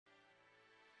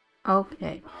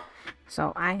Okay.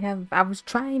 So I was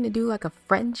trying to do like a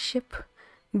friendship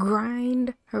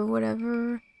grind or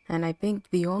whatever, and I think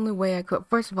the only way I could,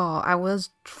 first of all, I was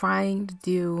trying to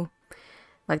do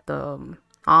like the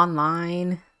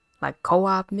online like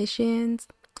co-op missions,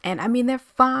 and I mean they're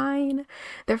fine,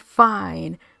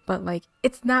 but like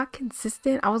it's not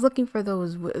consistent. I was looking for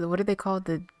those, what are they called,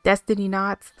 the destiny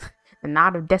knots, the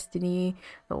knot of destiny,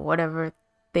 or whatever,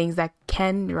 things that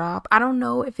can drop. I don't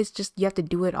know if it's just you have to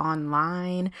do it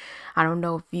online. I don't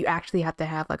know if you actually have to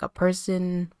have like a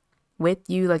person with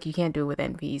you, like you can't do it with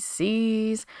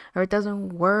NPCs, or it doesn't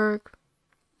work.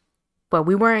 But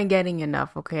we weren't getting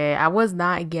enough, okay? I was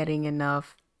not getting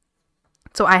enough.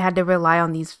 So I had to rely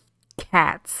on these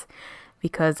cats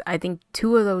because I think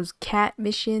two of those cat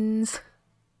missions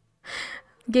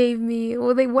gave me,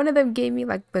 well, they one of them gave me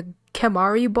like the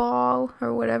Kamari ball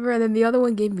or whatever, and then the other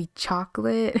one gave me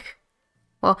chocolate.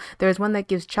 Well, there was one that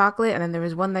gives chocolate, and then there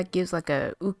was one that gives like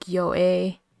a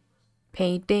ukiyo-e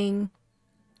painting.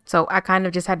 So I kind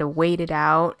of just had to wait it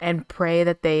out and pray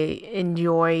that they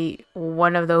enjoy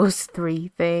one of those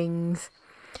three things.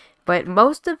 But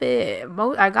most of it,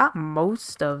 I got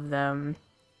most of them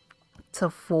to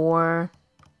four.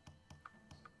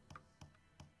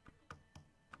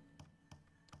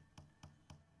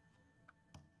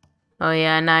 Oh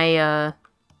yeah, and I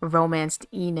romanced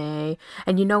Ine.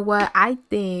 And you know what? I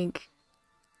think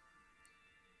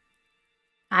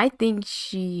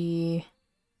she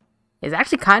is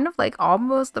actually kind of like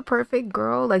almost the perfect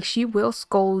girl. Like she will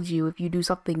scold you if you do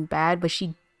something bad, but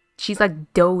she's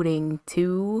like doting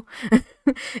too.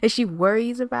 And she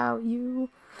worries about you.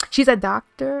 She's a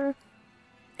doctor,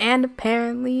 and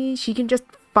apparently she can just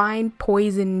find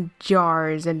poison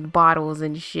jars and bottles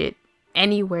and shit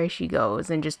anywhere she goes,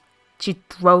 and just she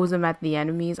throws them at the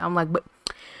enemies. I'm like, but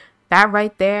that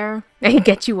right there, they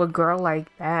get you a girl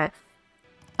like that.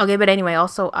 Okay, but anyway,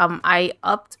 also, I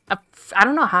upped. I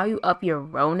don't know how you up your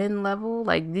Ronin level.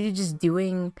 Like, did you just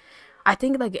doing? I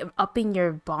think like upping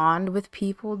your bond with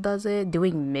people does it.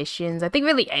 Doing missions. I think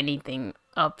really anything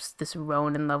ups this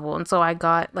Ronin level. And so I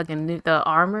got like the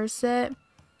armor set,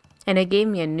 and it gave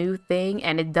me a new thing,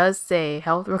 and it does say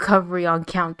health recovery on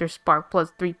counter spark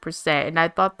plus 3%. And I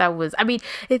thought that was. I mean,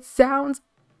 it sounds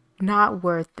not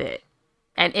worth it,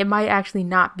 and it might actually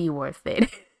not be worth it,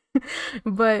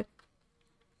 but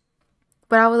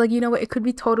I was like, you know what, it could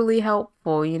be totally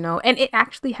helpful, and it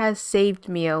actually has saved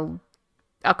me a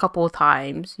couple of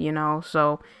times,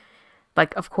 so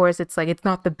like, of course, it's like, it's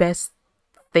not the best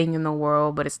thing in the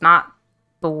world, but it's not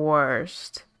the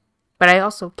worst. But I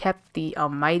also kept the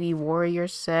Mighty Warrior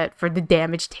set for the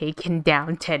damage taken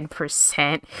down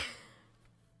 10%.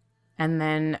 And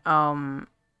then I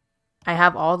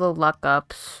have all the luck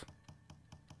ups,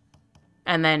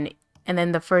 and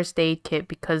then the first aid kit,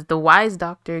 because the Wise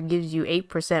Doctor gives you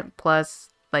 8% plus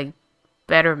like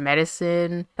better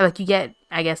medicine. Like you get,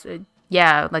 I guess,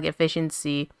 yeah, like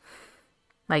efficiency.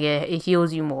 Like it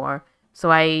heals you more. So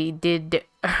I did.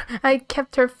 I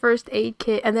kept her first aid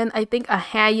kit, and then I think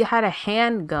you had a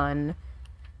handgun.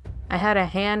 I had a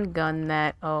handgun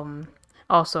that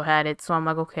also had it. So I'm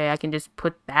like, okay, I can just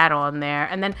put that on there.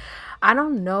 And then I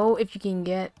don't know if you can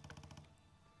get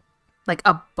like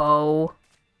a bow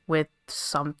with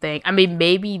something. I mean,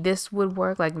 maybe this would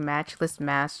work, like Matchless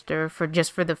Master, for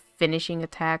just for the finishing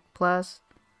attack plus.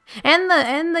 And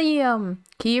the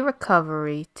key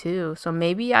recovery too. So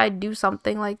maybe I do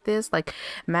something like this, like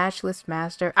Matchless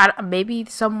Master. Maybe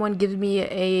someone gives me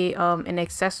a an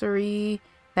accessory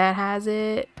that has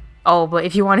it. Oh, but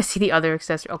if you want to see the other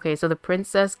accessory, okay. So the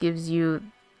princess gives you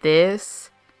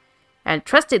this, and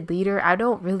trusted leader. I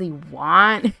don't really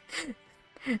want.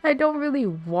 I don't really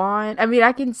want. I mean,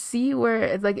 I can see where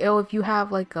it's like, oh, if you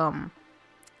have like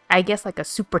I guess like a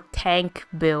super tank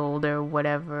build or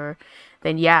whatever,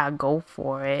 then yeah, go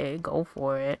for it. Go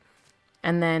for it.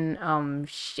 And then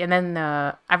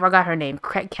I forgot her name.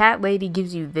 Cat lady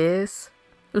gives you this.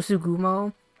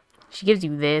 Usugumo. She gives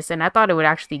you this, and I thought it would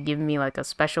actually give me like a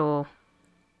special,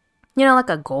 like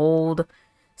a gold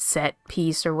set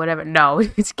piece or whatever. No,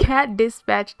 it's cat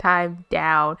dispatch time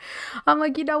down. I'm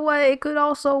like, you know what? It could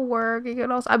also work. It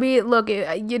could also. I mean, look.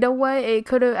 You know what? It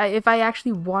could have. If I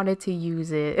actually wanted to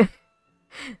use it,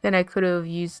 then I could have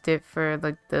used it for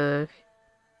like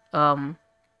um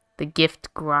the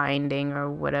gift grinding or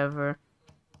whatever.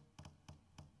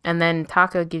 And then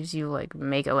Taka gives you like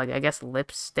makeup, like I guess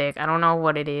lipstick. I don't know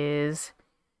what it is.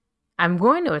 I'm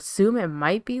going to assume it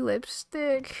might be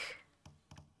lipstick.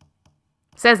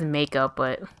 It says makeup,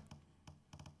 but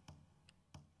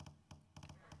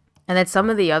and then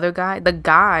some of the other the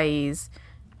guys,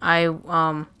 I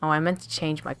meant to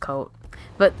change my coat.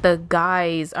 but the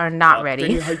guys are not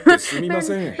ready.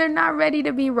 They're not ready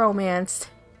to be romanced.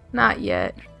 Not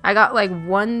yet. I got like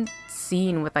one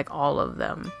scene with like all of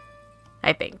them,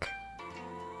 I think.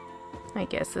 I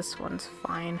guess this one's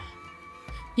fine.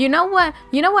 You know what?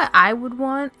 You know what I would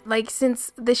want? Like,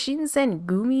 since the Shinsen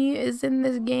Gumi is in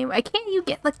this game, can't you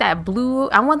get like that blue?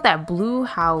 I want that blue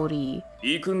howdy.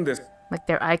 Like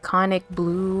their iconic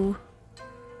blue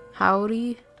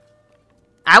howdy.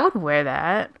 I would wear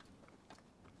that.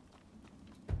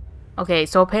 Okay,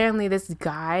 so apparently this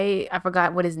guy, I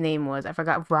forgot what his name was. I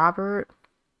forgot, Robert.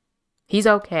 He's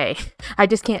okay. I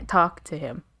just can't talk to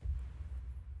him.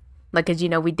 Like, cause you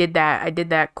know, I did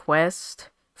that quest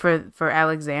for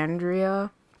Alexandria,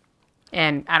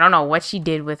 and I don't know what she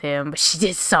did with him, but she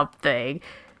did something.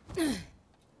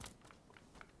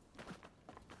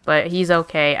 But he's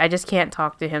okay. I just can't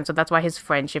talk to him, so that's why his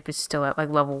friendship is still at like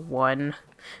level 1.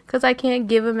 Cause I can't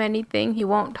give him anything. He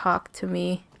won't talk to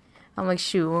me. I'm like,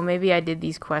 shoot, well maybe I did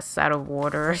these quests out of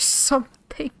order or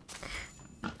something.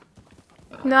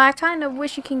 No, I kind of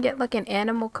wish you can get like an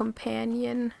animal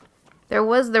companion. There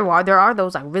are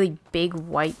those like really big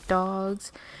white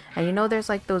dogs, and you know there's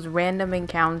like those random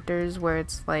encounters where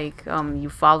it's like you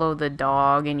follow the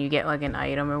dog and you get like an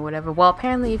item or whatever. Well,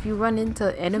 apparently if you run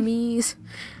into enemies,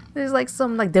 there's like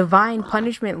some like divine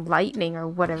punishment lightning or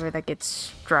whatever that gets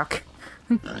struck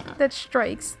that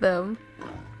strikes them.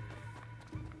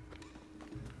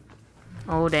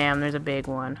 Oh damn, there's a big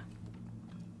one.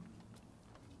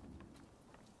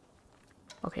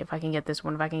 Okay, if I can get this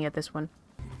one,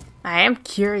 I am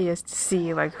curious to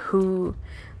see like who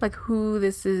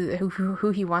this is, who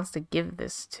he wants to give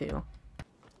this to.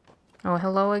 Oh,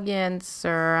 hello again,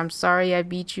 sir. I'm sorry I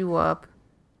beat you up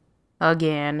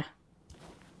again.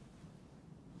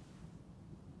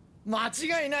 間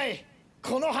違いない。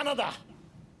この花だ。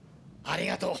あり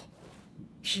がとう。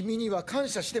君には感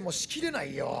謝してもしきれな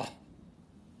いよ。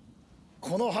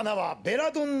この花はベ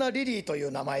ラドンナリリーとい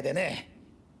う名前でね。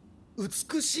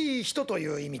美しい人と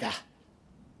いう意味だ。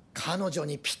彼女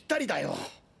にぴったりだよ。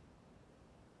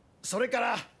それか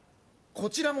らこ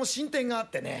ちらも進展があっ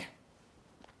てね。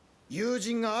友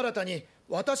人が新たに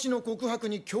私の告白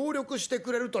に協力して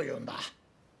くれるというんだ。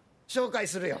紹介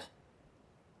するよ。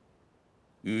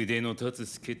腕の立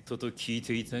つ助っ人と聞い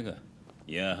ていたが、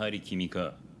やはり君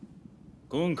か。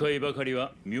今回ばかり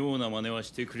は妙な真似は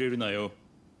してくれるなよ。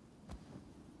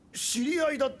知り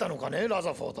合いだったのかね、ラ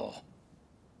ザフォード。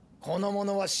この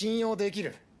者は信用でき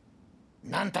る。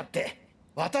なんたって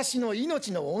私の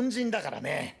命の恩人だから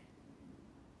ね。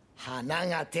花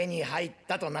が手に入っ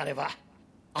たとなれば、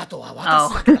あとは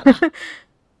渡すだけだな。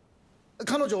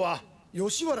彼女は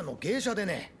吉原の芸者で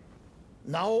ね、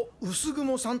名を薄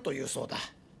雲さんというそうだ。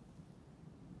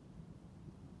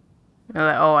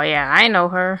Oh yeah, I know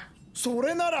her. そ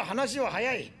れなら話は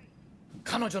早い。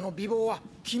彼女の美貌は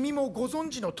君もご存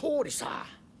知の通りさ。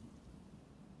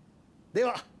で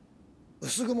は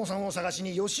薄雲さんを探し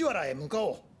に吉原へ向か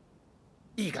お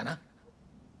う。いいかな？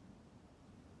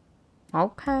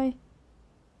 Okay.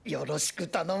 よろしく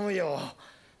頼むよ。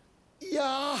いや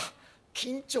ー、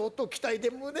緊張と期待で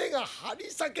胸が張り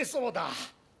裂けそうだ。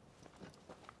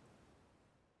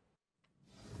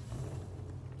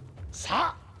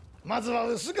さあ、まずは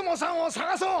薄雲さんを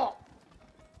探そう。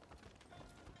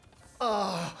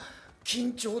ああ、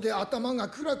緊張で頭が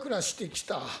クラクラしてき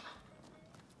た。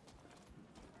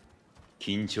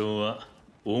緊張は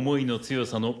思いの強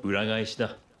さの裏返し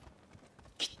だ。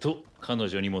きっと彼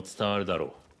女にも伝わるだ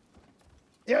ろ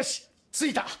う。よし、着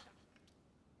いた。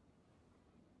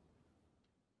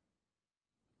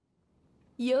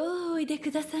ようおいで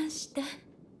くださんした。今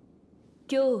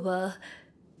日は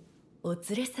お連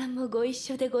れさんもご一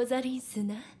緒でござりんす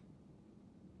な。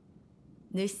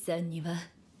主さんには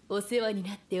お世話に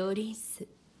なっておりんす。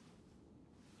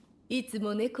いつ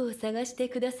も猫を探して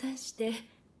くださんして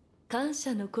感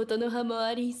謝のことの葉も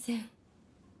ありんせん。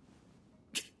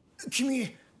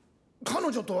君、彼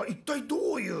女とは一体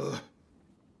どういう？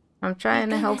 I'm trying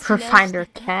to help her find her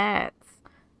cats.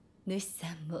 主さ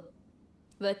んも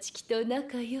わちきと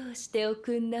仲良うしてお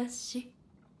くんなし。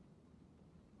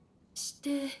し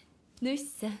て主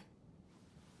さん、今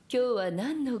日は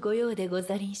何のご用でご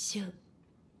ざりんしょう。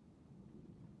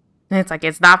It's like,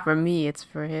 it's not for me, it's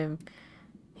for him.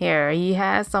 Here, he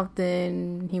has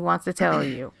something he wants to tell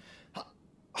you.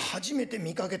 初めて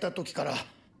見かけた時から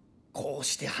こう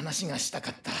して話がした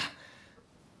かった。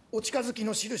お近づき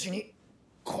の印に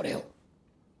これを。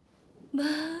まあ、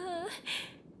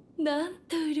なん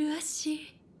と麗し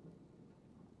い。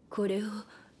これを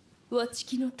わち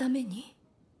きのために。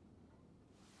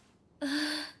あ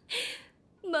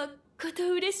あ、まっこ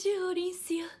と嬉しいおりん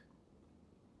すよ。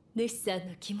主さん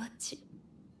の気持ち、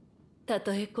た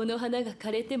とえこの花が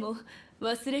枯れても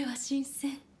忘れはしんせ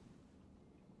ん。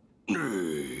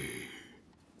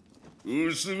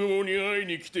薄雲に会い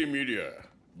に来てみりゃ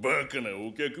バカな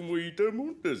お客もいたも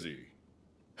んだぜ。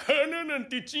花なん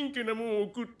てちんけなもん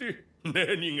送って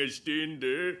何がしてんだ。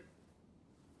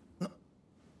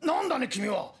なんだね君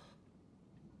は。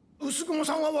薄雲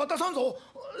さんは渡さんぞ。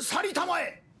去りたま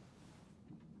え。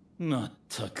まっ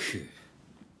たく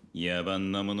野蛮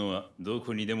なものはど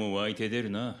こにでも湧いて出る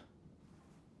な。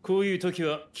こういう時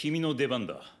は君の出番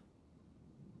だ。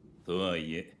とは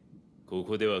いえこ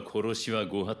こでは殺しは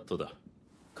ご法度だ。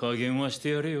加減はして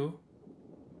やれよ。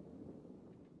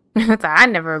I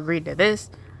never agreed to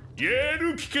this. や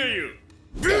る気かよ。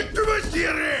ぶっ飛ばして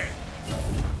やれ。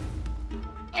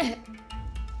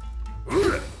ほ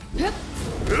ら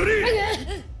ほれうれだ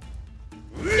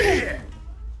うれ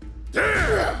うだ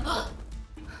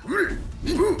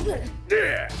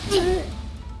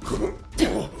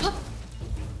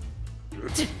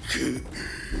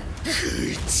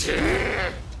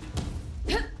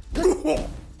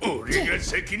俺が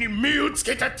先に目をつ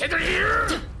けたってだよ。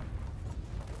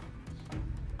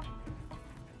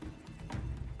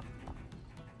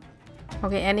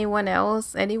Okay, anyone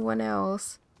else? Anyone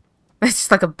else? It's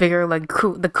just like a bigger, like,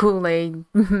 the Kool-Aid,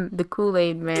 the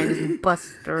Kool-Aid man just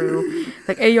busts through. It's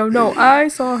like, hey, yo, no, I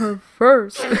saw her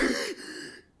first. 覚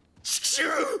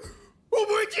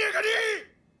えてやが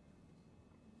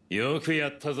れ。よくや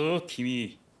ったぞ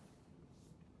君。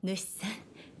主さん、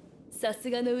さす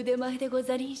がの腕前でご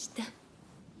ざりんした。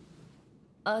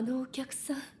あのお客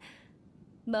さん、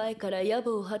前から野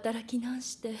暮を働きなん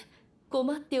して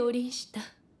困っておりんした。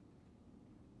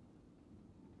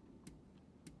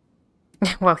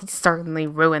Well, he certainly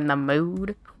ruined the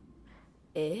mood.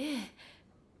 ええ、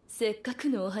せっかく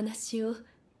のお話を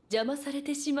邪魔され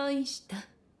てしまいんした。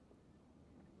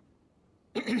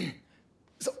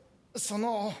そ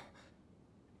の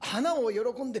花を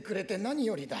喜んでくれて何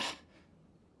よりだ。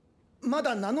ま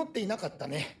だ名乗っていなかった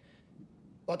ね。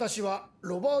私は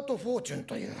ロバート・フォーチュン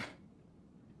という。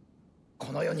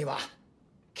この世には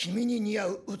君に似合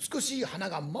う美しい花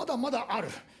がまだまだある。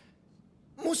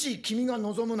もし君が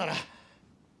望むなら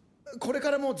これ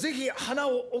からもぜひ花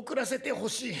を贈らせてほ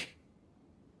しい。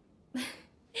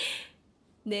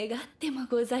願っても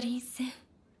ござりんせん。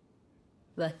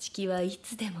わちきはい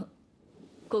つでも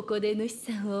ここで主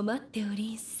さんを待ってお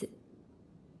りんす。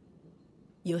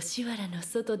吉原の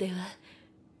外では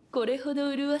これほど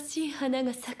麗しい花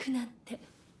が咲くなんて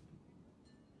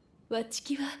わち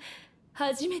きは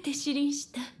初めて知りんし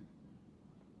た。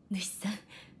主さ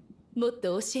ん、もっ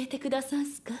と教えてくださん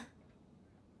すか。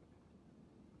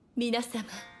皆様、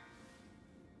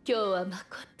今日はまこ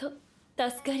と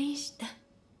助かりんした。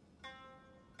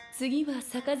次は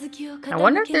杯を I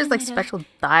wonder 傾 if けな there's が like ら special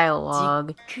dialogue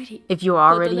じっくり if you're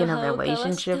already こと in の a 葉を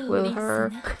交わして relationship おり with んす her.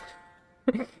 な。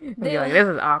 You'd be では like,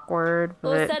 this is awkward,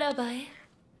 お but さらばへ。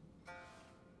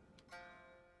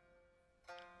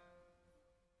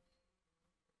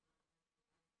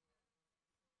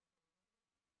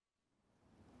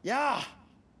やあ、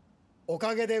お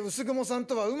かげで薄雲さん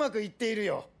とはうまくいっている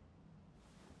よ。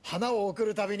花を贈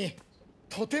るたびに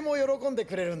とても喜んで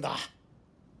くれるんだ。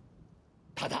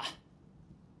ただ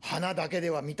花だけ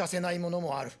では満たせないもの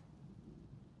もある。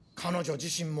彼女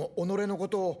自身も己のこ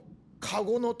とをカ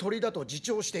ゴの鳥だと自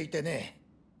重していてね。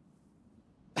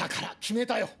だから決め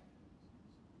たよ。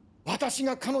私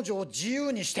が彼女を自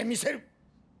由にしてみせる。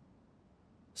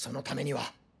そのためには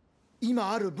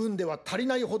今ある分では足り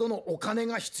ないほどのお金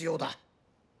が必要だ。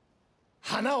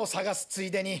花を探すつい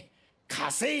でに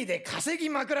稼いで稼ぎ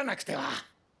まくらなくては。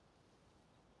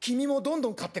君もどんど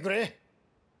ん買ってくれ。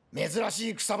珍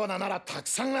しい草花ならたく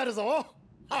さんあるぞ。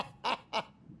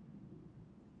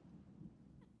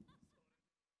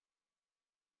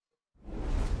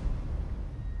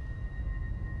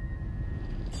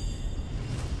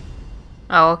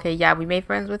oh, okay, yeah, we made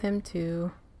friends with him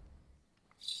too.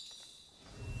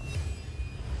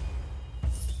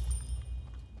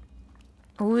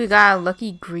 Ooh, we got a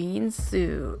lucky green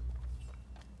suit.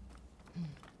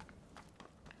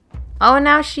 Oh,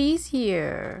 now she's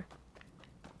here.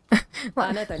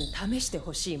 あなたに試して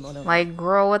ほしいものが Like,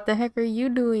 girl, what the heck are you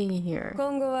doing here?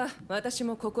 今後は私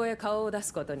もここへ顔を出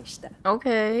すことにした。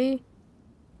 Okay.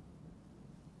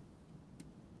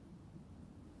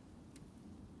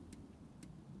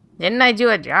 Didn't I do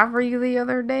a job for you the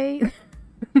other day?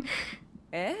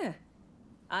 ええ、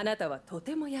あなたはと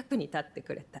ても役に立って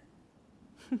くれた。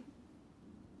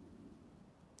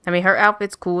 I mean, her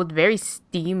outfit's cool. It's very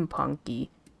steampunky.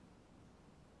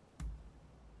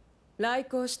 来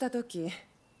航した時、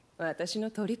私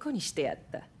の虜にしてやっ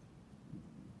た。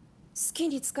好き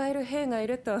に使える兵がい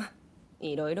ると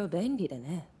いろいろ便利で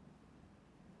ね。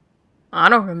I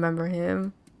don't remember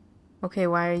him. Okay,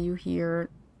 why are you here?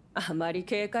 あまり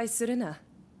警戒するな。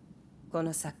こ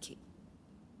の先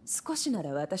少しな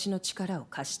ら私の力を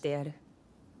貸してやる。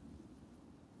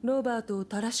ロバートを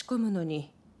たらし込むの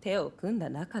に手を組んだ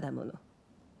仲だもの。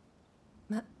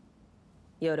ま、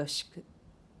よろしく。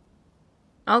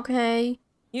Okay.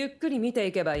 ゆっくり見て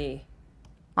いけばいい。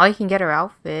Oh, you can get her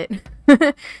outfit.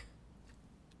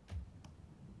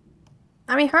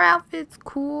 I mean, her outfit's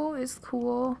cool. It's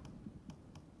cool.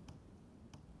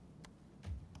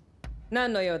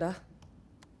 何の用だ？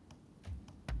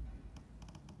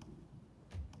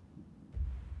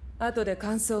後で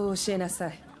感想を教えなさ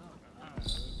い。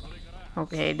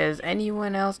Okay, does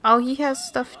anyone else? Oh, he has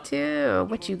stuff too.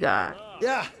 What you got? い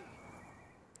や、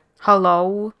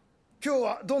Hello? 今日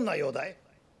はどんな用だい？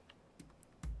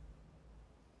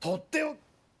とってお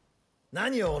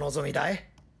何をお望みだい？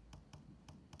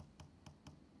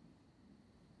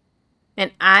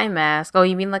 An eye mask. Oh,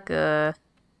 you mean like a...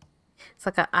 It's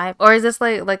like a eye... Or is this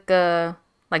like a...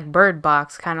 Like bird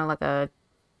box, kind of like a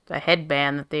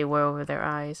headband that they wear over their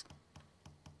eyes.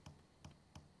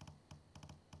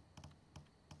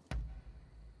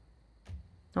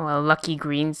 Oh, a lucky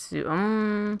green suit.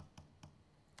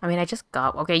 I mean, I just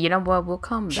got... Okay, you know what? We'll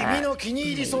come back.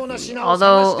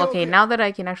 Although, okay, now that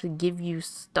I can actually give you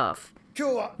stuff,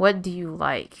 what do you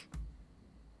like?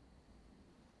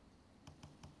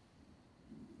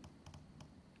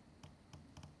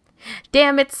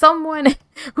 Damn it, someone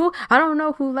who... I don't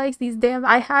know who likes these damn...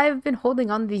 I've been holding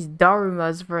on to these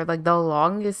Darumas for, like, the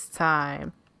longest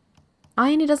time. Oh,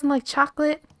 and he doesn't like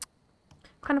chocolate?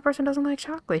 What kind of person doesn't like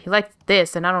chocolate? He likes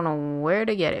this, and I don't know where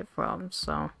to get it from,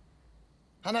 so...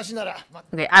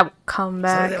 Okay, I will come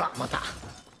back.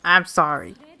 I'm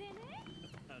sorry.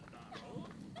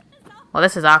 Well,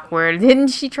 this is awkward. Didn't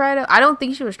she try to... I don't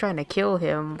think she was trying to kill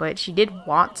him, but she did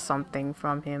want something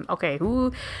from him. Okay,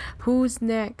 who's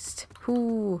next?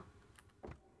 Who?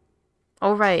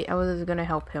 Oh, right. I was gonna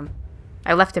help him.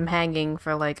 I left him hanging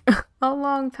for, like, a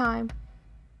long time.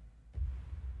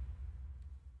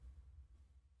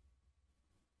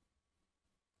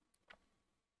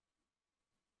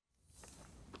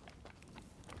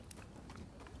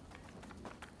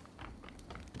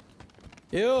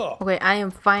 Okay, I am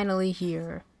finally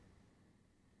here.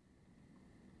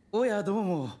 おやどう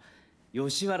も、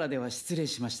吉原では失礼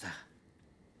しました。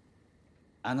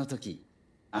あの時、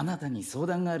あなたに相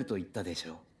談があると言ったでし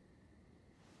ょう。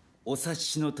お察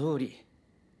しの通り、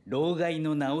老害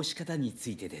の直し方につ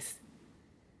いてです。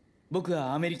僕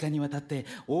はアメリカに渡って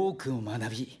多くを学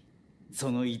び、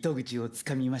その糸口をつ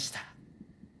かみました。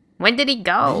When did he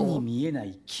go? 目に見えな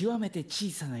い極めて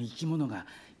小さな生き物が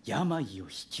病を引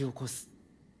き起こす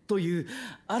という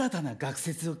新たな学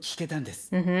説を聞けたんです。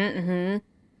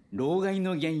老害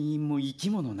の原因も生き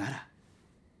物なら、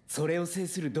それを制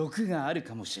する毒がある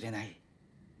かもしれない。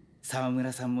沢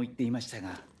村さんも言っていました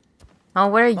が。Oh,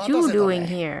 what are you doing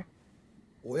here?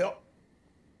 おや、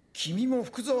君も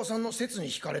福沢さんの説に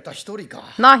惹かれた一人か。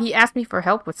No, he asked me for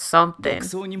help with something. 毒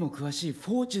草にも詳しい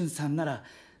フォーチュンさんなら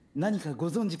何かご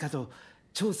存知かと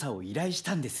調査を依頼し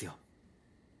たんですよ。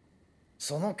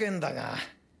その件だが、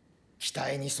期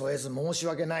待に添えず申し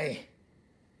訳ない。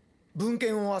文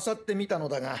献を漁ってみたの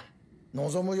だが、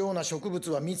望むような植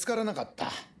物は見つからなかっ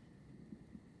た。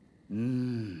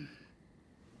残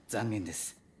念で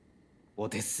す。お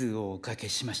手数をおかけ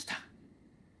しました。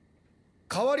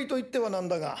代わりと言ってはなん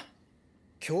だが、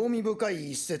興味深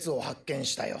い一節を発見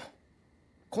したよ。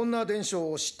こんな伝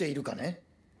承を知っているかね？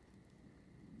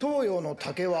東洋の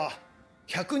竹は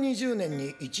120年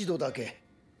に一度だけ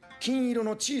金色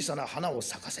の小さな花を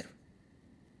咲かせる。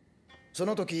そ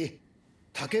の時、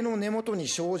竹の根元に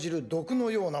生じる毒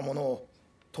のようなものを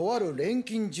とある錬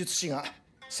金術師が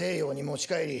西洋に持ち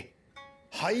帰り、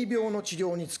肺病の治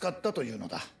療に使ったというの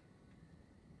だ。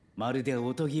まるで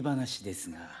おとぎ話で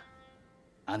すが、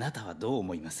あなたはどう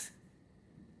思います？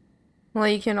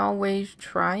 Well, you can always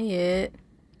try it.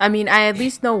 I mean, I at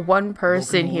least know one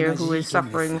person here who is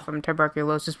suffering from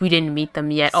tuberculosis. We didn't meet them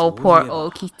yet. Oh, poor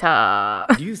Okita.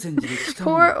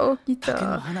 Poor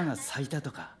Okita.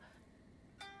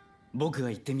 僕は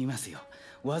言ってみますよ。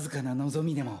わずかな望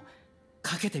みでも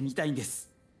かけてみたいんで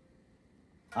す。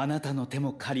あなたの手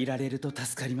も借りられると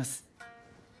助かります。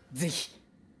ぜひ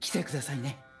来てください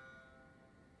ね。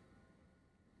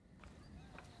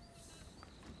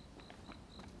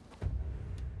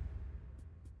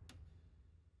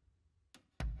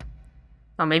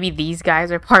Oh, maybe these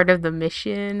guys are part of the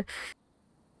mission.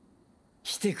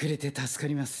 来てくれて助か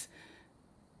ります。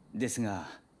ですが、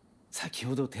先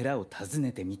ほど寺を訪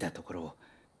ねてみたところ、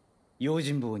用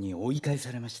心棒に追い返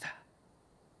されました。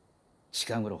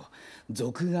近頃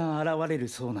賊が現れる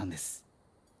そうなんです。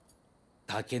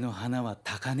竹の花は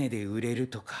高値で売れる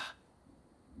とか。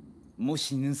も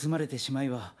し盗まれてしま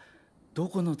えばど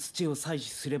この土を採取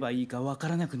すればいいかわか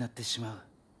らなくなってしまう。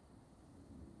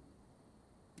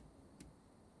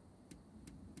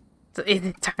So is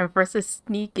it time for us to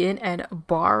sneak in and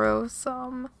borrow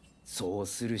some? そう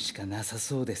するしかなさ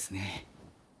そうですね。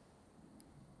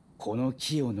この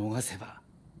木を逃せば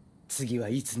次は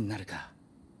いつになるか。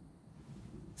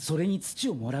それに土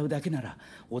をもらうだけなら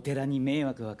お寺に迷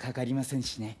惑はかかりません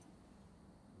しね。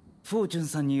フォーチュン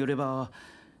さんによれば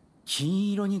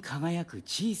金色に輝く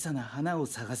小さな花を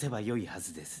探せばよいは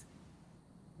ずです。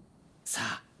さ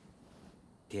あ、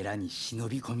寺に忍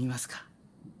び込みますか。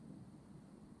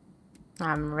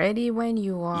I'm ready when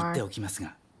you 言っ are. ておきます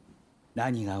が、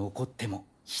何が起こっても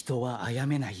人は殺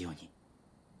めないように。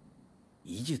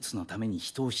医術のために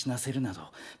人を死なせるなど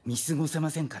見過ごせ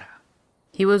ませんから。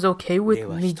He was okay with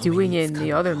me doing it in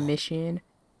the other mission.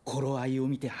 頃合いを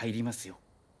見て入りますよ。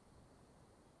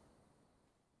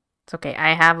It's okay.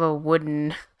 I have a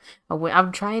wooden.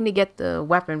 I'm trying to get the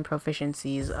weapon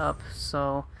proficiencies up.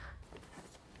 So.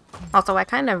 Also, I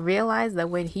kind of realized that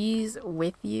when he's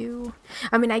with you,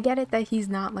 I mean, I get it that he's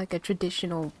not like a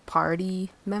traditional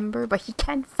party member, but he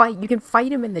can fight. You can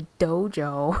fight him in the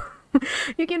dojo.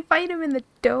 You can fight him in the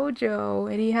dojo,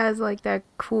 and he has like that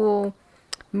cool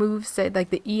move set, like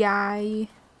the EI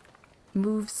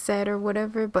move set or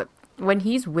whatever. But when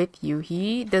he's with you,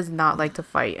 he does not like to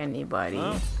fight anybody.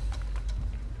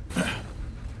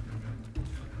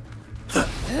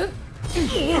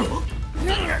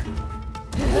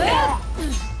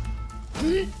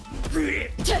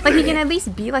 Like he can at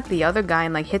least be like the other guy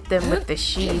and like hit them with the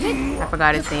sheath. I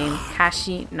forgot his name.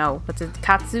 Kashi? No, what's it?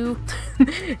 Katsu?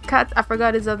 I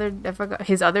forgot his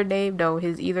other name. No,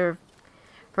 his either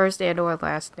first and or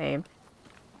last name.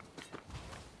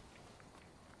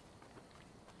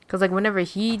 Cause like whenever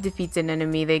he defeats an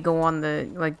enemy, they go on the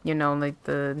like like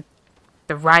the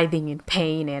writhing in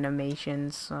pain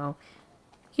animations. So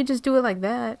you just do it like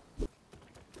that.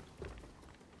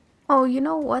 Oh, you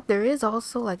know what? There is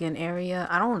also like an area.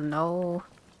 I don't know.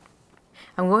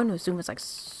 I'm going to assume it's like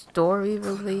story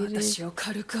related.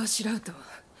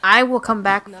 I will come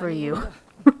back for you.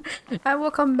 I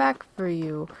will come back for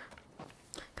you.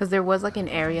 Because there was like an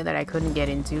area that I couldn't get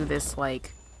into. This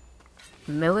like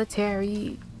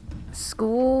military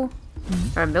school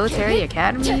or military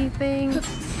academy thing.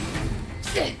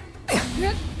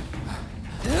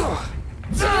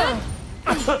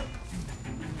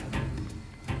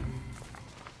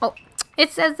 Oh,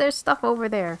 it says there's stuff over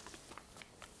there.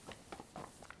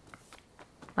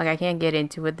 Like I can't get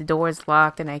into it. The door is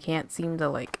locked and I can't seem to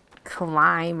like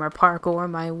climb or parkour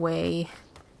my way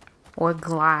or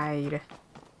glide.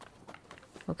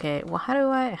 Okay, well how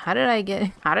did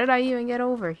I even get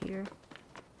over here?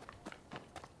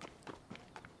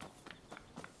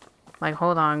 Like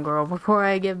hold on girl, before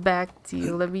I get back to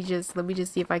you, let me just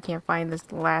see if I can't find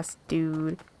this last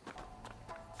dude.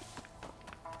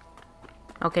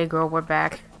 Okay, girl, we're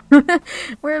back.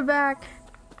 We're back.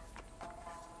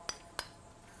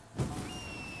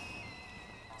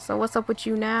 So what's up with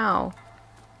you now?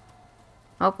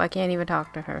 Oh, I can't even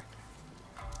talk to her.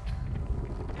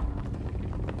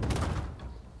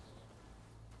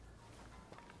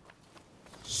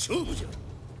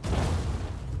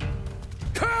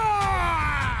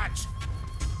 Catch!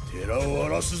 寺を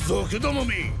荒らす賊ども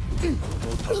め。こ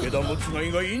の武田もつが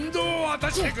いが引導を渡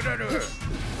してくれる。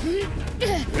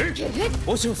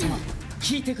和尚様、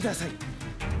聞いてください。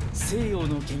西洋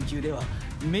の研究では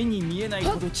目に見えない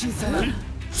ほど小さな。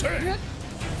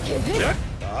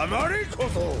黙れこ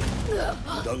そ。ぐ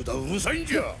だぐだうるさいん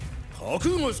じゃ。覚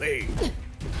悟せい。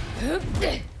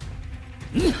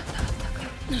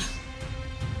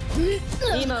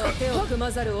今は手を組ま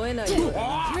ざるを得ない。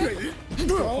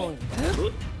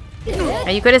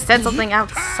And you could have said something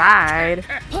outside.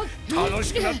 楽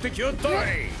しくなってきよったい。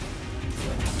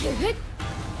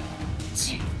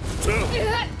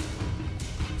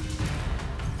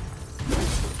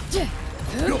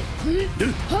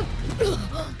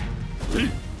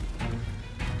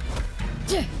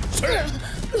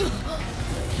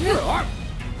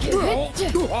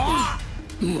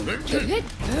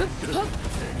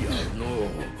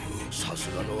さ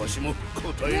すがのわしも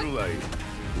答えるわい。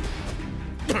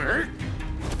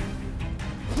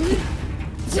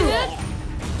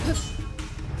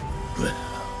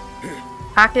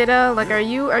Hakeda, like, are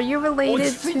you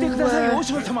related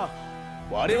to?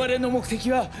 我々の目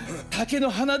的は竹の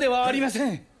花ではありま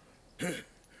せん。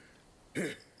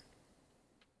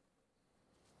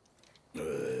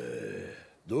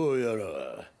どうや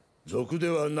ら賊で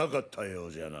はなかったよ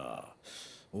うじゃな。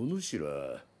お主ら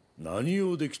何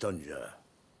をできたんじゃ。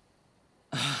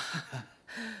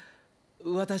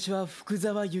私は福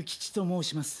沢諭吉と申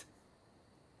します。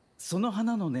その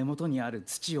花の根元にある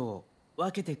土を分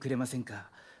けてくれませんか。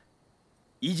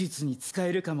医術に使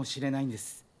えるかもしれないんで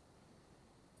す。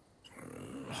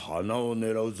花を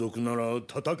狙う賊なら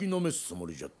叩きのめすつも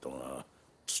りじゃったが、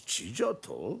土じゃ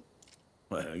と？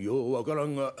ようわから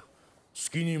んが、好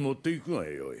きに持っていくが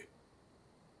よい。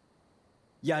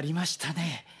やりました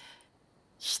ね。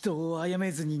人を殺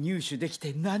めずに入手でき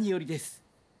て何よりです。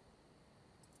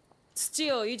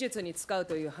土を医術に使う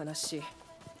という話、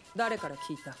誰から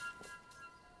聞いた？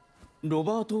ロ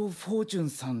バート・フォーチュン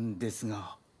さんです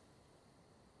が。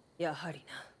やはり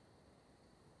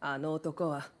な。あの男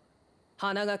は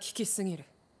鼻が利きすぎる。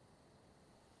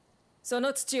そ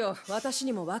の土を私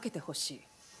にも分けてほしい。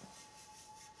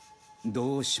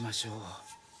どうしましょう。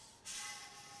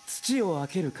土を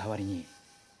分ける代わりに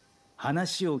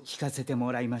話を聞かせて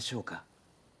もらいましょうか。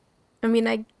I mean,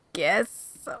 I guess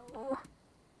so.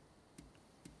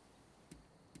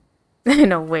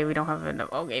 No way, we don't have enough.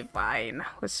 Okay, fine.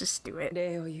 Let's just do it.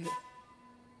 礼を言う。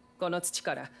この土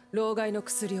から老害の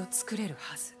薬を作れる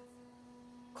はず。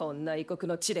こんな異国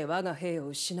の地で我が兵を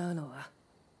失うのは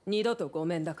二度とご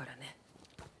めんだからね。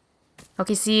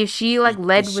Okay, see, if she like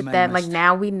led with that, like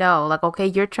now we know. Like, okay,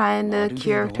 you're trying to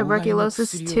cure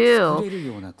tuberculosis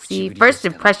too. See, first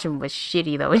impression was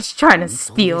shitty though. She's trying to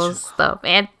steal stuff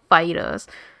and fight us.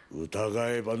 疑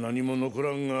えば何も残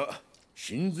らんが、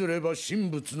信ずれば神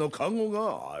仏の加護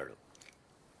がある。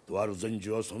とある禅師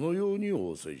はそのように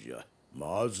仰せじゃ。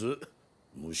まず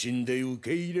無心で受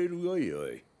け入れるが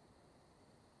よい。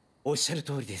おっしゃる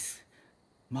通りです。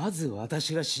まず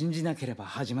私が信じなければ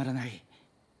始まらない。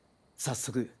早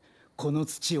速この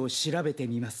土を調べて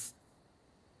みます。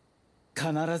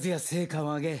必ずや成果を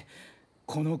上げ、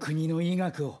この国の医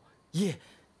学を、いえ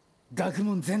学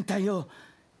問全体を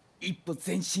一歩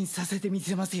前進させてみ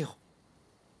せますよ。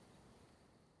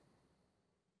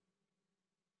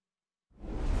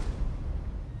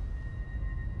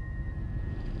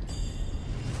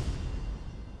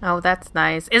Oh, that's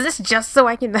nice. Is this just so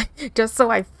I can, just so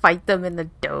I fight them in the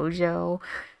dojo?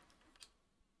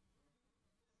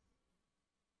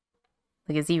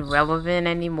 Like, is he relevant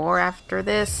anymore after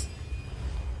this?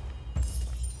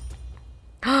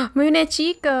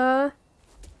 Munechika!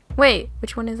 Wait,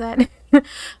 which one is that?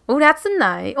 Oh, that's a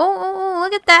nice. Oh,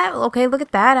 look at that. Okay, look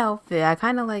at that outfit. I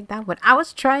kind of like that one. I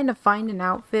was trying to find an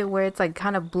outfit where it's like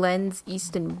kind of blends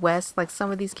east and west like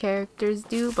some of these characters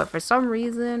do, but for some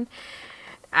reason,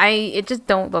 it just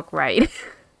don't look right.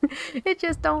 It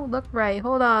just don't look right.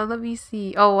 Hold on, let me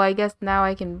see. Oh, I guess now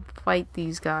I can fight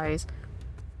these guys.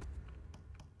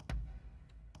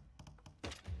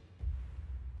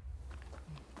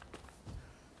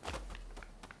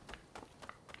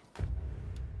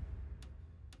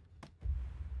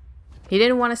 He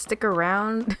didn't want to stick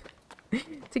around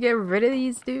to get rid of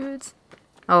these dudes.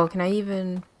 Oh, can I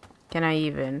even?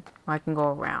 Oh, I can go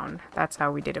around. That's how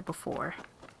we did it before.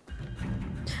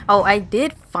 Oh, I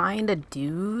did find a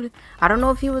dude. I don't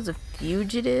know if he was a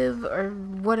fugitive or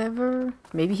whatever.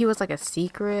 Maybe he was like a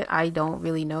secret. I don't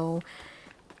really know.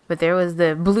 But there was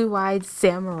the blue-eyed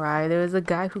samurai. There was a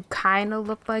guy who kind of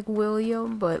looked like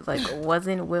William, but like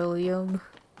wasn't William.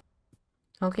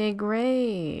 Okay,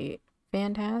 great.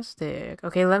 Fantastic.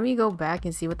 Okay, let me go back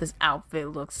and see what this outfit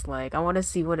looks like. I want to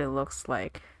see what it looks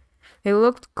like. It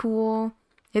looked cool.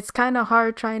 It's kind of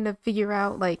hard trying to figure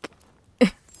out like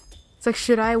it's like,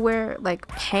 should I wear like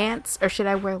pants or should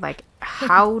I wear like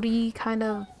howdy kind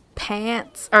of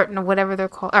pants or no, whatever they're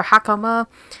called, or hakama,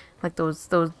 like those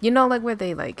you know, like where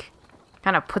they like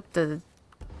kind of put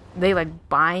they like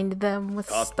bind them with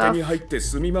stuff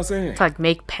to like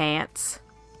make pants.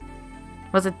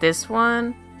 Was it this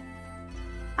one?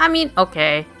 I mean,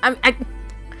 okay. I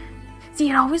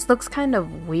see, it always looks kind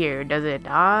of weird, does it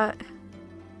not?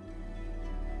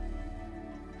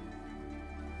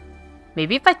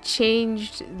 Maybe if I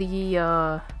changed the,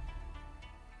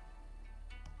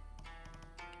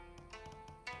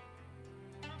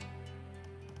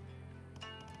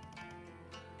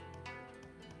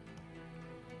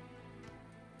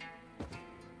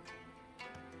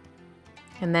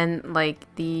 and then, like,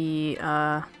 the,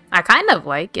 I kind of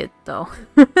like it, though.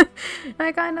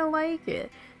 I kind of like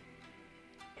it.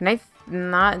 Can I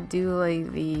not do,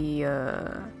 like, the,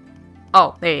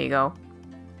 oh, there you go.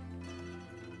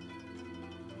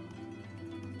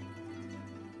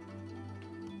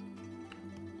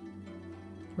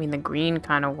 I mean, the green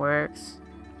kind of works.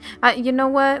 You know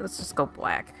what? Let's just go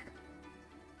black.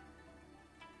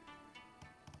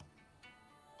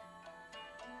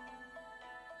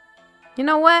 You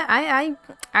know what?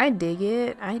 I dig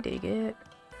it. I dig it.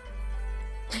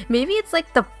 Maybe it's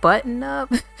like the button up.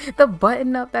 The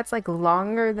button up that's like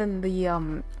longer than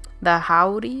the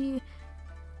howdy.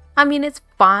 I mean, it's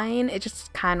fine. It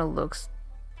just kind of looks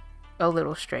a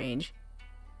little strange.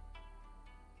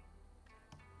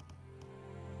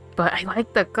 But I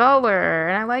like the color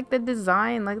and I like the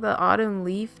design, like the autumn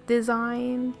leaf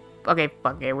design. Okay,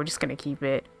 fuck it. We're just gonna keep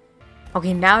it.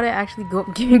 Okay, now to actually go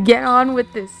get on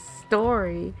with this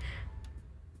story.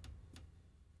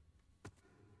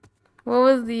 What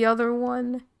was the other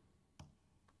one?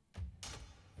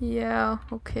 Yeah,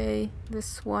 okay.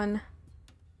 This one.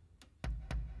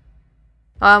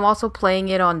 I'm also playing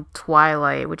it on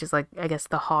Twilight, which is like, I guess,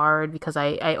 the hard, because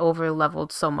I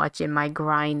over-leveled so much in my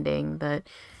grinding that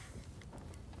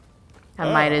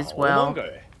I might as well.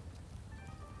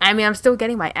 I mean, I'm still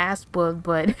getting my ass whooped,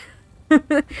 but...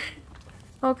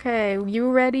 Okay,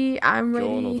 you ready? I'm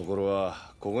ready.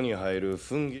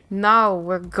 No,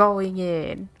 we're going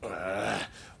in. I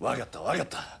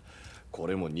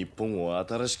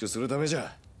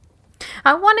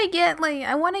want to get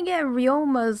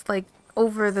Ryoma's like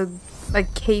over the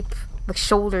cape, like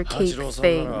shoulder cape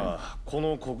thing.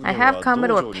 I have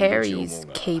Commodore Perry's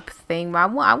cape thing, but I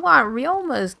want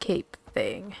Ryoma's cape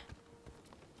thing.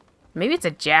 Maybe it's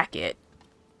a jacket.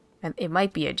 It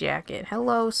might be a jacket.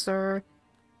 Hello, sir.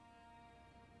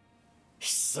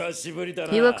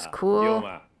 He looks cool.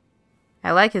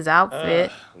 I like his outfit.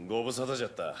 ご無沙汰じゃ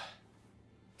った。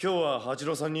今日は八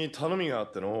郎さんに頼みがあ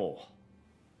っての。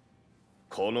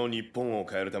この日本を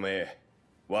変えるため、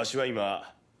わしは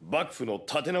今幕府の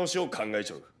立て直しを考え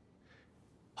ちゃう。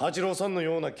八郎さんの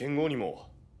ような剣豪にも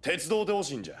鉄道で欲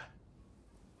しいんじゃ。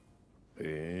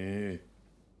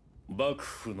幕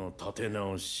府の立て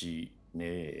直しね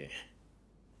え。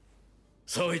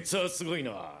そいつはすごい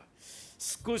な。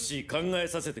少し考え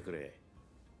させてくれ。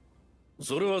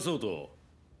それはそうと、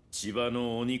千葉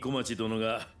の鬼小町殿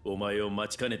がお前を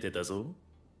待ちかねてたぞ。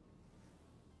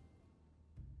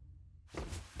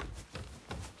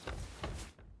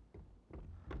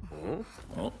坂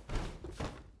本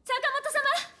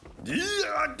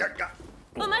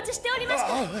様、お待ちしておりまし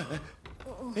た。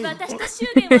私と終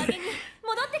電をあげに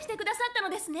戻ってきてくださったの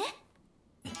ですね。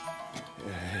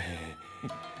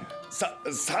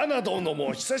サナ殿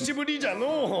も久しぶりじゃ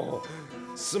の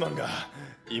う。すまんが、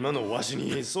今のわし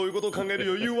にそういうことを考える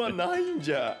余裕はないん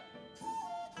じゃ。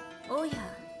おや、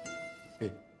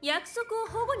約束を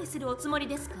保護にするおつもり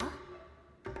ですか？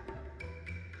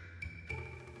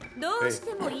どうし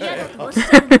ても嫌だとおっし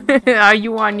ゃるのなら Are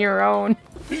you on your own?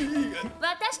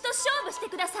 私と勝負して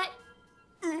ください。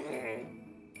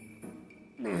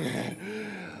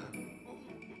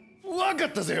わか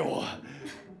ったぜよ。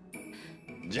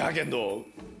じゃけんど、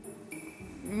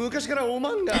昔からお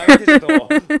まんが相手だとど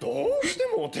うして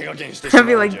も手加減してしま I'd う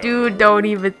be like, dude, don't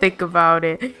even think about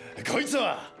it. こいつ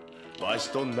はわし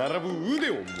と並ぶ腕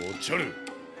を持ちょる。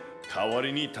代わ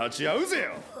りに立ち会うぜ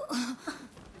よ。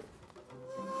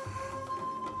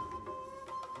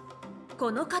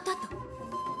この方と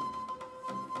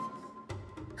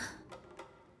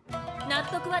納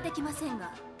得はできません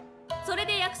が、それ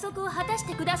で約束を果たし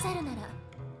てくださるなら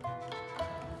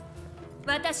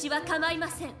私は構いま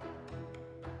せん。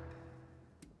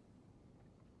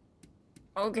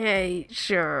 Okay,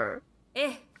 sure.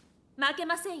 ええ、負け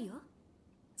ませんよ。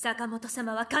坂本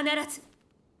様は必ず。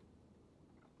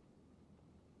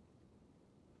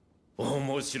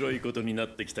面白いことにな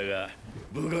ってきたが、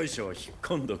部外者は引っ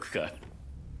込んどくか。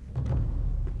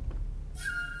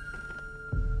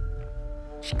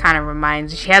She kind of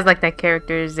reminds. She has like that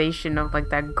characterization of like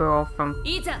that girl from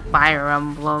Fire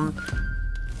Emblem.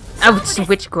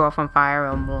 Which girl from Fire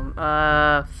Emblem?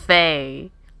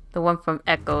 Faye, the one from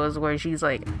Echoes, where she's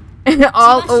like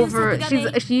all over.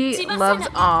 She loves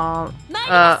Alm.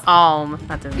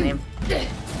 That's his name.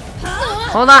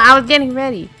 Hold on, I was getting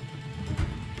ready.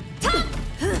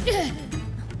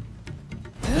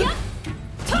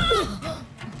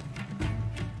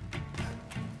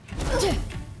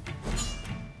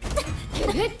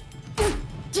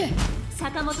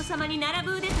 Sakamoto 様に並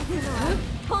ぶ腕というのは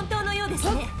本当のようです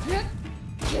ね。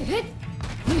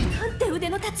なんて腕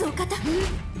の立つお方。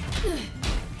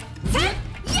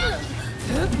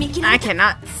I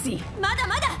cannot see. まだ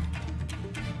まだ。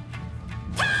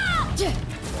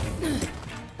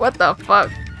What the fuck?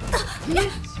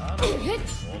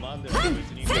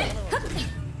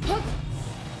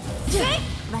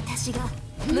 私が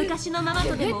昔のまま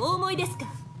とでもお思いですか。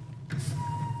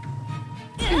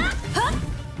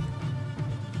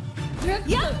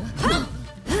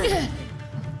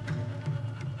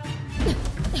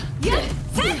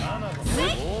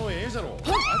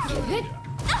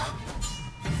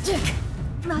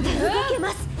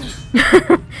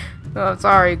Oh,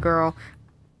 sorry, girl.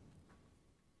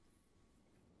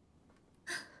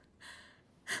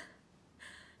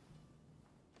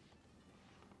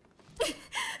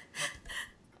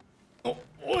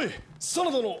 Oi, サ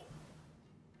ナダの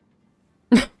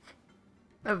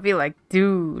I'd be like,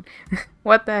 dude,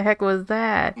 what the heck was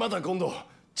that? また今度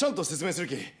ちゃんと説明する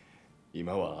き。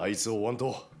今はあいつを追わん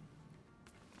と。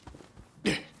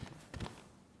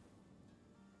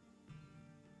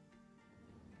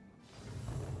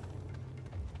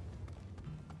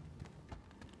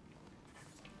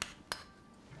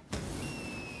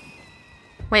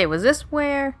Wait, was this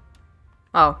where?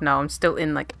 Oh, no, I'm still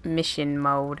in, like, mission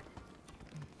mode.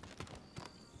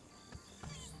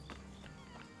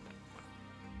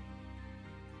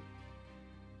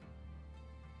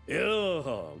 いや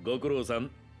あ、ご苦労さん。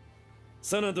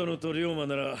サナ殿と龍馬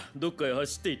ならどっかへ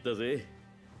走っていったぜ。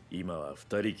今は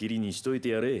二人きりにしといて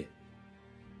やれ。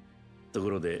とこ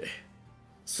ろで、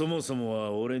そもそも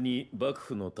は俺に幕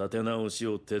府の立て直し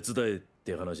を手伝えっ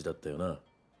て話だったよな。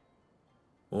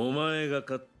お前が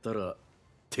勝ったら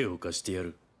手を貸してや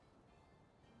る。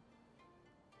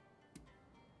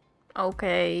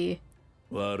Okay.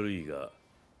 悪いが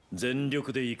全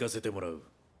力で行かせてもらう。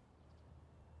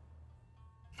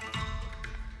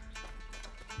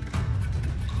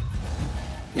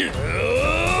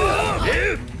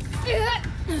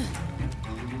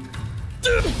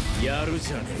やる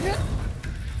じゃね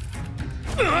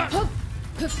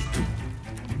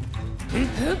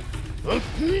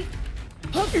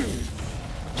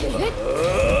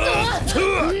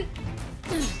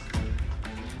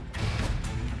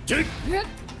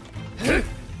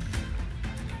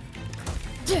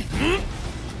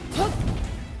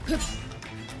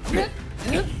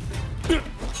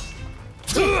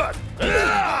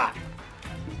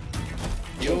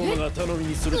龍馬が頼み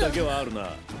にするだけはあるな。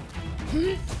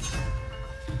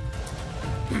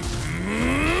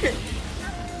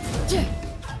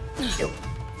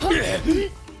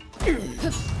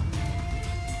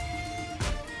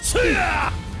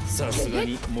さすが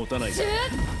に持たないか。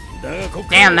だがここ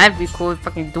Damn, that'd be cool.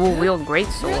 Fucking dual wield great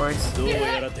swords. どう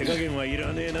やら手加減はい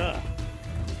らねえな。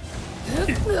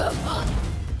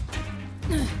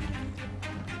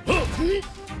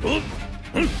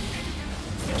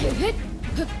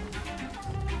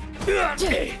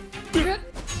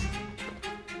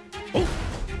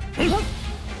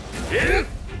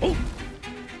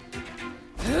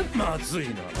まずい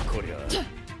な、こりゃ。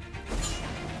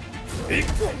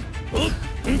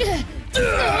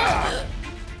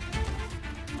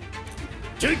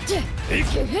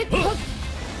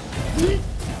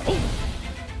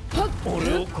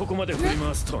俺をここまで振り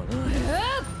回すとはな。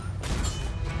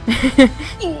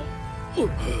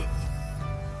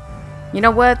You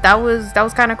know what? That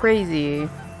was kind of crazy.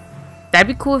 That'd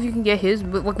be cool if you can get his.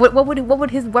 What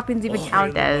would his weapons even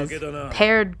count as?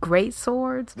 Paired great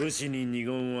swords? You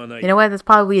know what? That's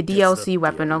probably a DLC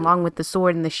weapon along with the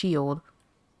sword and the shield.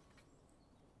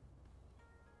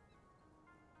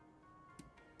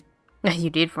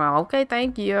 You did from okay,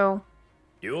 thank you.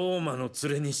 龍馬の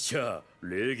連れにしちゃ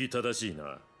礼儀正しい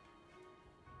な。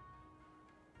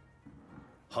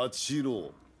八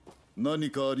郎、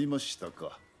何かありました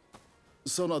か。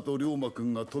サナと龍馬く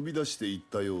んが飛び出していっ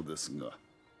たようですが。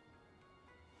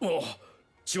お、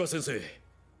千葉先生、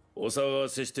お騒が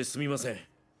せしてすみません。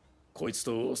こいつ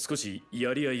と少し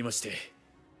やり合いまして。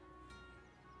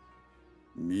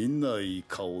みんないい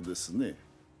顔ですね。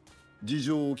事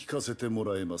情を聞かせても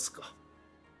らえますか。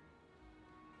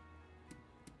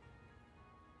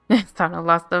Sana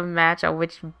lost the match on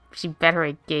which she bet her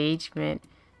engagement.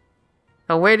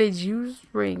 So where did you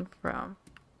spring from?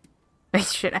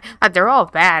 They're all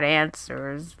bad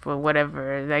answers, but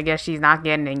whatever. I guess she's not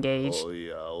getting engaged. お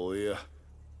やおや、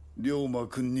龍馬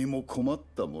くんにも困っ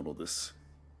たものです。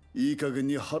いい加減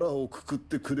に腹をくくっ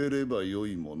てくれればよ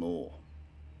いものを。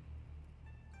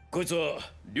こいつは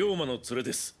龍馬の連れ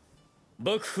です。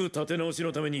幕府立て直し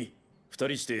のために二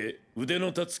人して腕の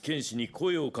立つ剣士に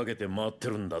声をかけて回って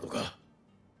るんだとか。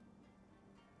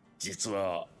実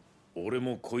は俺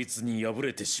もこいつに敗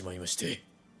れてしまいまして。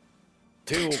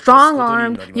Strong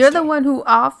armed. You're the one who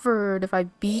offered if I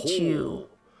beat you.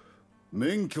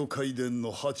 免許皆伝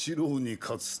の八郎に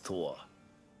勝つとは。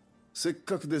せっ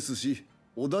かくですし、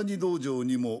小谷道場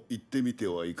にも行ってみて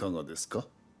はいかがですか。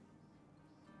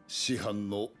師範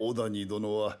の小谷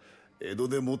殿は江戸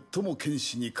で最も剣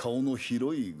士に顔の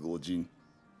広い御人。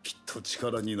きっと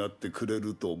力になってくれ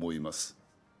ると思います。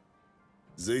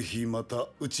ぜひまた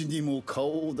うちにも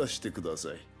顔を出してくだ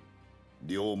さい。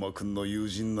龍馬くんの友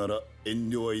人なら遠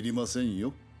慮はいりません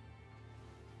よ。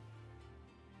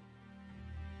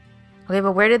Okay,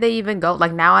 but where did they even go?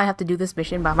 Like, now I have to do this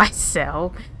mission by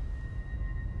myself.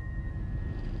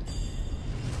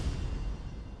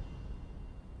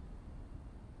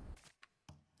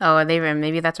 Oh,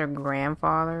 maybe that's her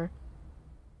grandfather.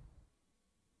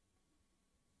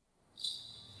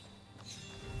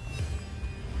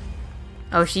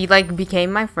 Oh, she like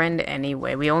became my friend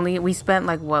anyway. We spent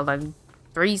like what, like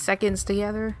 3 seconds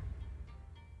together?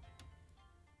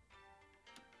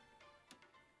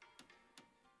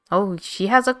 Oh, she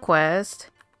has a quest.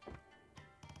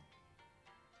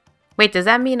 Wait, does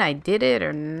that mean I did it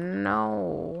or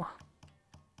no?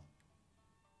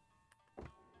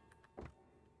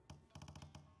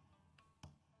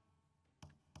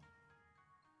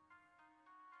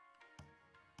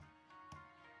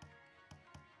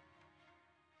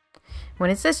 When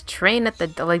it says train at the,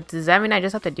 like, does that mean I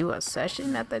just have to do a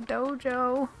session at the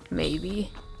dojo?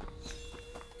 Maybe.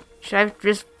 Should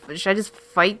I just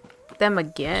fight them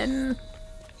again?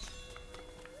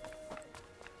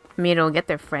 I mean, it'll get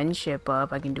their friendship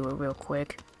up. I can do it real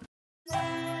quick.